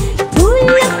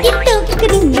 फूलों की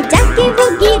टोकरी में जाके वो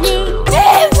गिरे।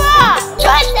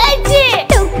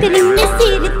 टोकरी में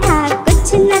सिर था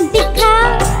कुछ न दिखा,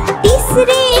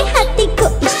 तीसरे हाथी को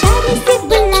इशारे से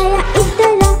बुलाया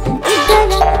इधर आ इधर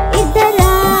आ इधर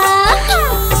आ।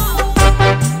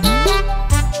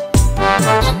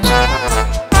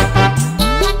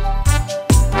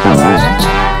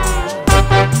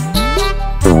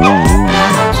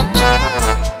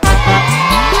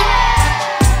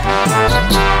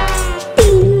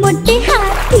 3 मोटे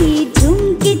हाथी झूम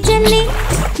के चले,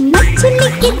 मछली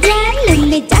के जाल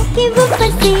में जाके वो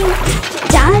फंसे।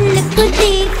 जाल को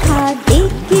देखा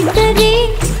देख के डरे,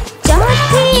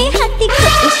 चौथे हाथी को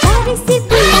इशारे से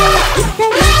बुलाया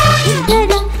इधर आ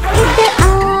इधर आ इधर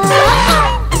आ।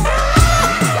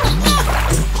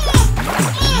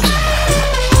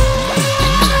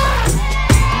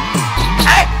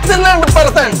 Excellent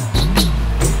person.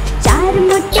 4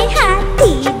 मोटे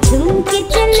हाथी झूम के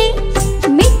चले,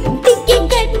 मिट्टी के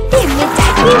गड्ढे में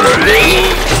जाके वो गिरे।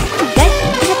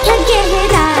 गड्ढा था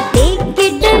गहरा देख के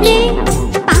डरे,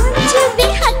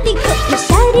 5वें हाथी को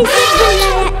इशारे से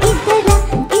बुलाया इधर आ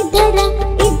इधर आ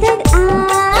इधर आ।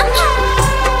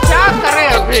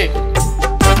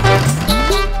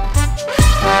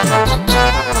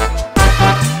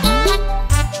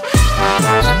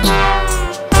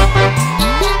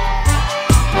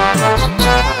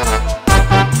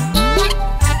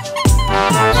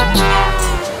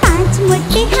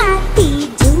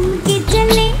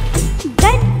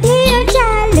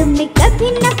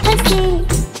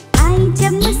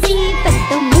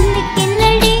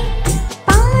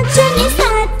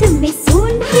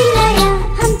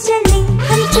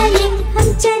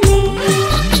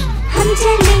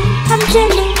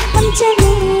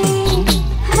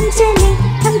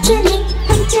 चले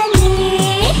हम चले।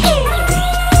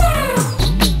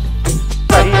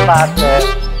 सही बात है।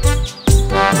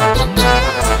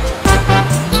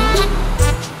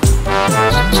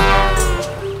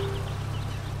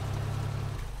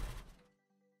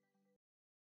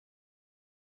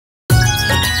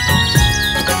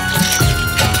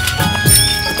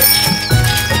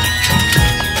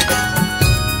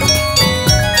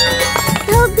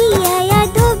 धोबी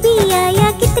आया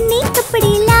कितने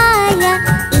कपड़े लाया,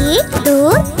 1 2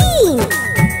 3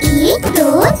 1 2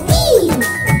 3।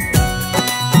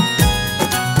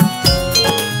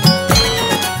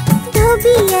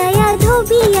 धोबी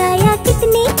आया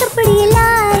कितने कपड़े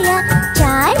लाया,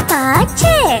 4 5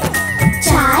 6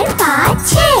 4 5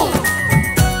 6।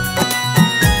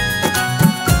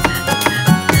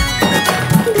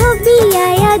 धोबी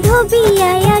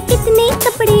आया कितने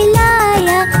कपड़े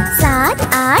लाया, 7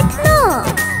 8 9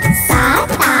 7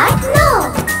 8 9।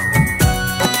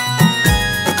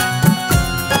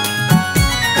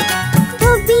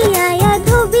 धोबी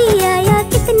आया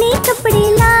कितने कपड़े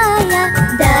लाया,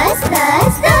 10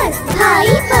 10 10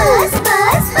 भाई बस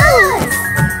बस बस।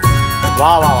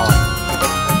 वाह वाह वाह।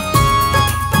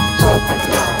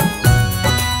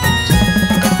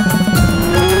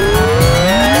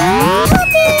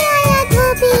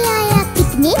 धोबी आया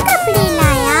कितने कपड़े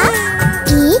लाया,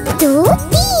 1 2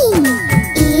 3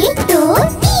 1 2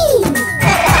 3।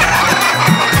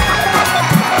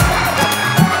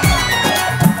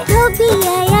 धोबी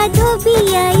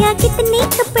आया कितने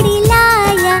कपड़े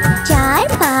लाया, 4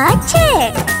 5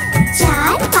 6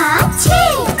 4 5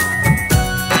 6।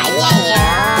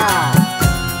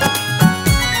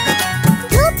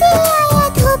 धोबी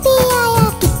आया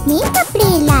कितने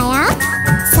कपड़े लाया,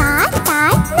 7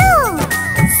 8 9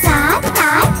 7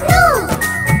 8 9।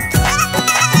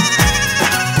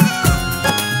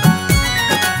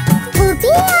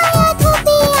 धोबी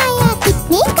आया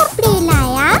कितने कपड़े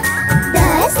लाया,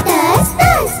 10 10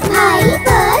 10 भाई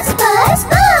बस बस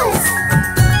बस।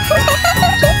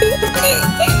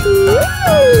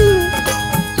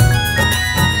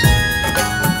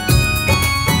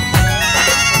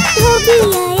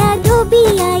 धोबी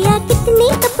आया कितने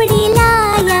कपड़े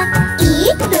लाया,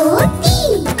 1 2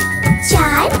 3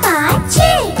 4 5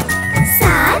 6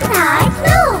 7 8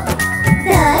 9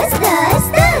 10 10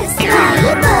 10 भाई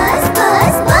बस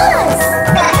बस बस।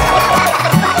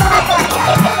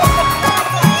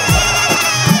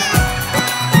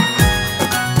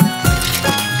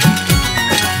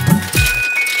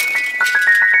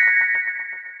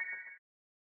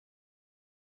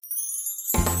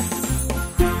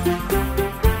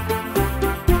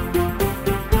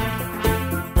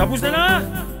 टपू सेना,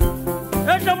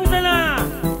 टपू सेना।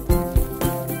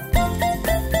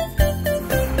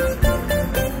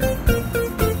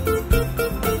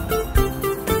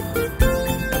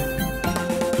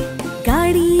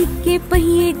 गाड़ी के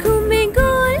पहिए घूमे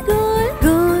गोल गोल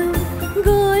गोल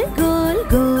गोल गोल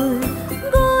गोल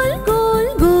गोल गोल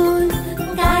गोल।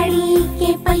 गाड़ी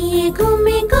के पहिए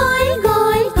घूमे गोल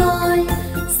गोल गोल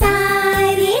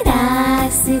सारे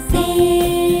रास्ते।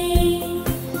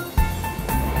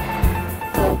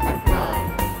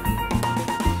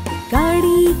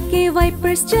 गाड़ी के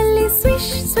वाइपर्स चले swish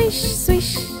swish swish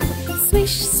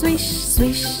swish swish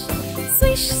swish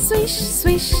swish swish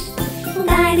swish.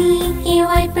 गाड़ी के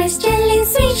वाइपर्स चले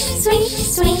स्विश स्विश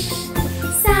स्विश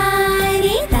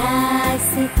सारे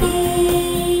रास्ते।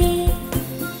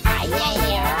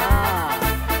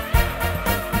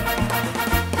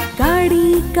 गाड़ी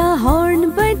का हॉर्न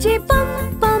बजे पम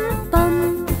पम पम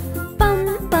पम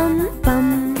पम पम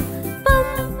पम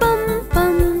पम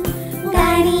पम।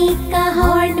 गाड़ी का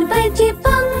हॉर्न बजे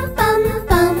पम पम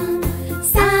पम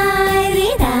सारे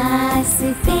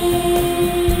रास्ते।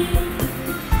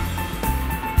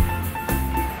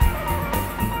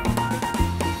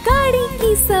 गाड़ी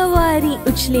की सवारी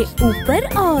उछले ऊपर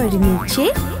और नीचे,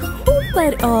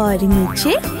 ऊपर और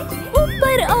नीचे,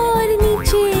 ऊपर और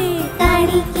नीचे।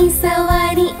 गाड़ी की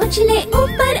सवारी उछले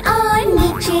ऊपर और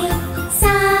नीचे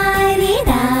सारे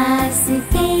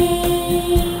रास्ते।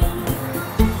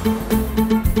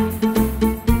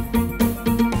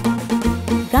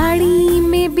 गाड़ी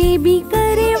में बेबी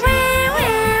करे वै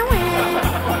वै वै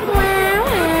वै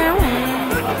वै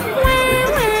वै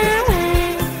वै वै।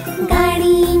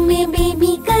 गाड़ी में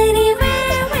बेबी करे वै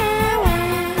वै वै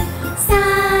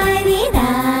सारे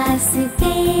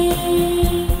रास्ते।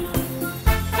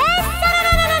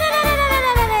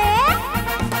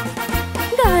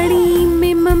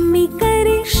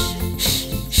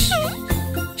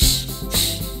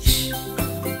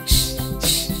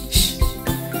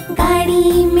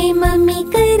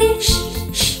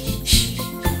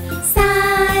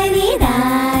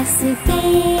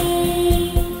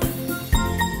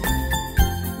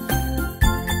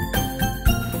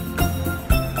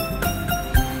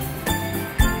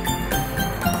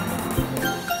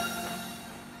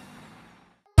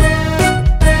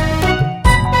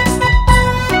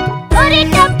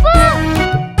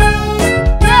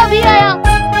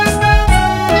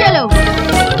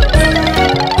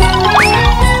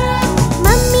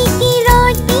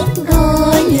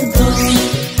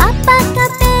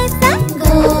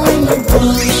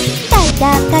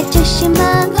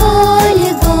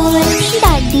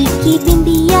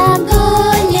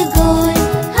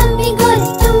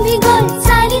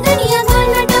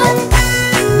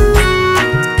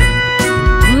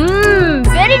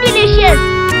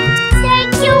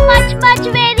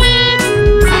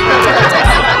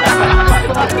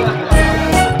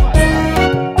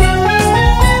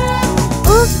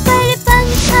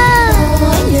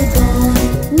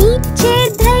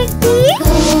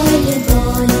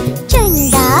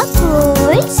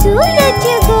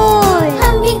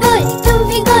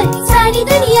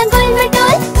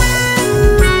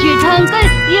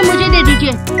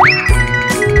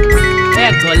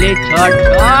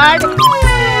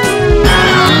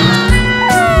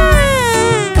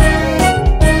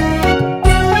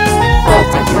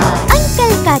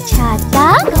 अंकल का छाता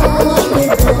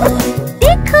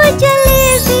देखो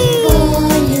जलेबी,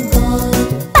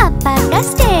 पापा का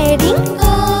स्टेयरिंग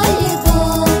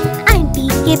आंटी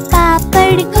के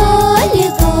पापड़ गोल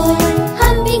गोल,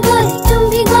 हम भी गोल तुम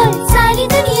भी गोल, सारी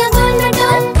दुनिया गोल न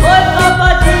डोल।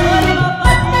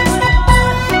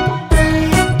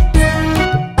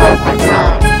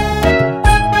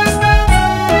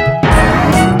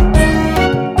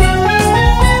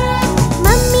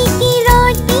 मम्मी की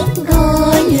रोटी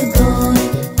गोल गोल,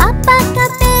 पापा का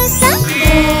पैसा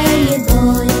गोल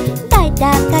गोल,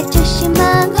 दादा का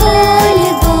चश्मा गोल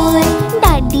गोल,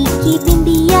 दादी की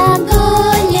बिंदिया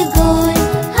गोल गोल,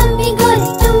 हम भी गोल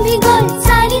तुम भी गोल,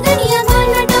 सारी दुनिया गोल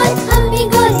न डोल, हम भी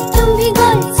गोल तुम भी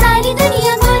गोल, सारी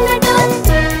दुनिया गोल न डोल।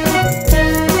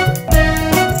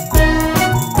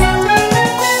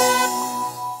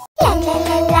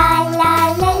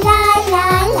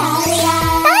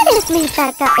 तारक मेहता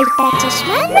का उल्टा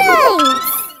चश्मा राइम्स।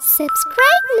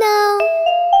 Subscribe now.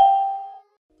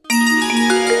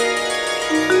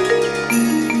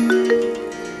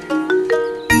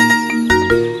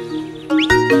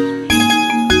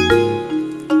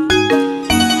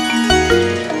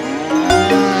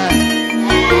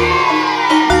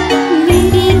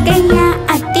 मेरी गैया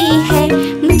आती है,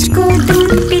 मुझको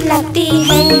दूध पिलाती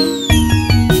है।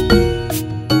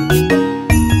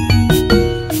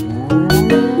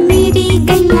 मेरी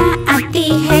गैया आती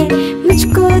है,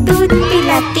 मुझको दूध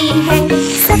पिलाती है।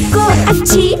 सबको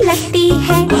अच्छी लगती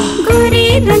है, गोरे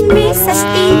रंग में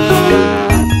सस्ती है।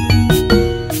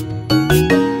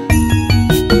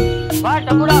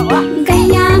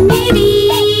 गैया मेरी,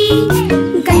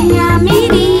 गैया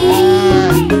मेरी,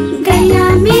 गैया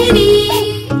मेरी,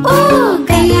 ओ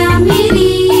गैया मेरी।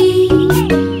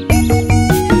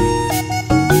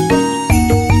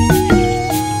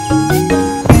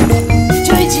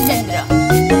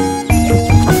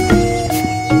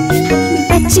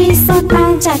 बच्चे सब आ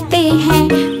जाते हैं,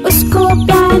 उसको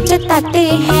प्यार जताते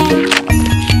हैं।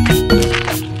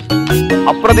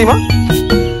 अप्रतिमा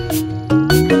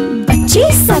बच्चे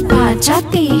सब आ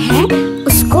जाते हैं,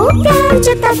 उसको प्यार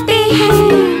जताते हैं।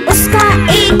 उसका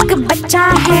एक बच्चा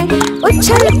है,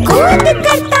 उछल कूद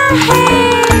करता है।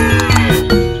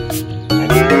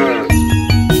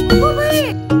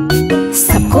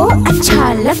 सबको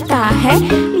अच्छा लगता है,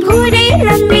 भूरे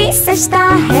रंग में सजता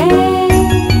है।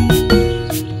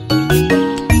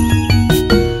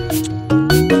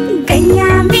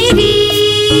 गैया मेरी,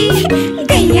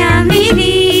 गैया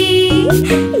मेरी,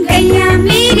 गैया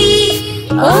मेरी,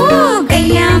 ओ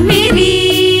गैया मेरी।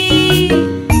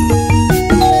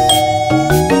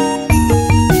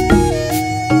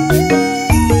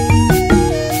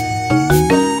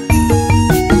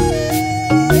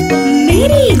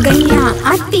 मेरी गैया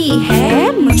आती है,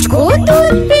 मुझको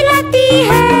दूध पिलाती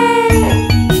है।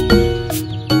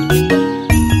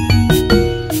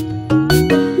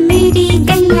 मेरी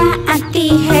गैया आती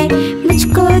है,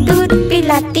 मुझको दूध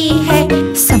पिलाती है।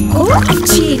 सबको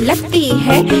अच्छी लगती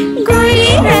है, गोरे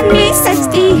रंग में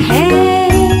सजती है।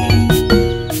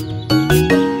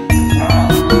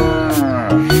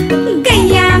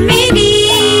 गैया मेरी,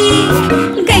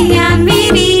 गैया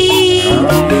मेरी,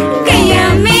 गैया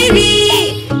मेरी,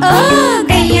 ओ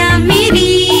गैया मेरी।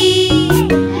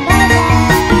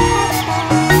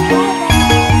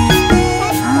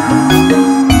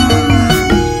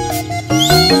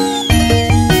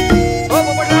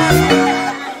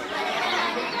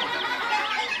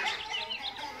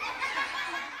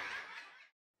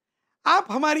 आप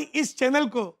हमारी इस चैनल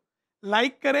को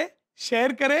लाइक करें,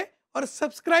 शेयर करें और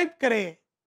सब्सक्राइब करें।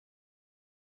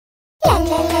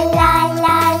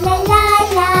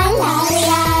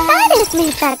 तारक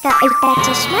मेहता का उल्टा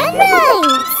चश्मा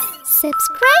राइम्स।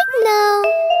 Subscribe now.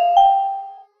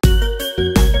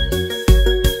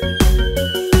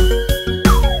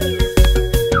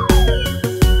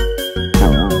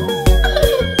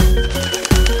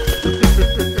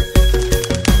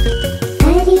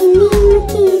 हरी नीम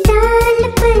की डाल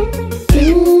पर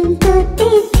तीन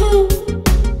तोते थे,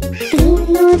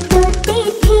 तीनों तोते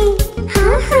थे,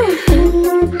 हाँ हाँ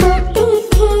तीनों तोते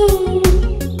थे।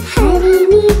 हरी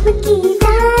नीम की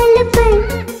डाल पर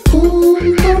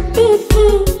तीन तोते थे,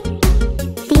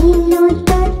 तीनों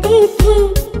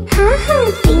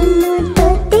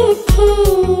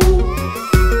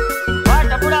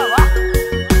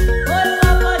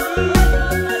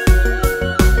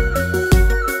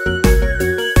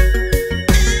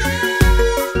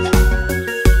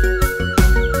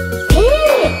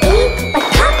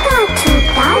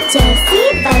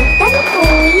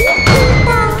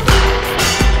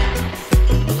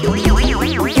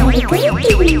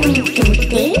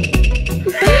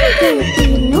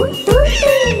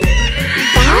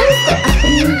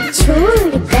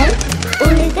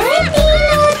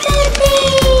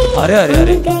अरे अरे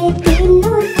अरे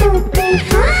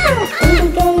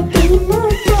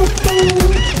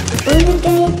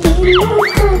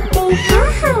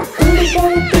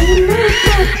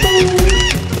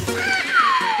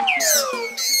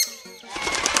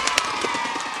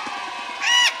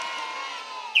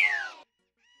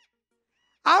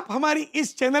आप हमारी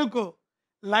इस चैनल को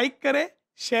लाइक करें,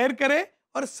 शेयर करें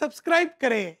और सब्सक्राइब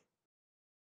करें।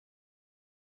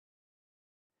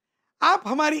 आप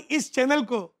हमारी इस चैनल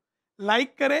को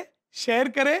लाइक करें, शेयर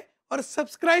करें और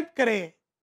सब्सक्राइब करें।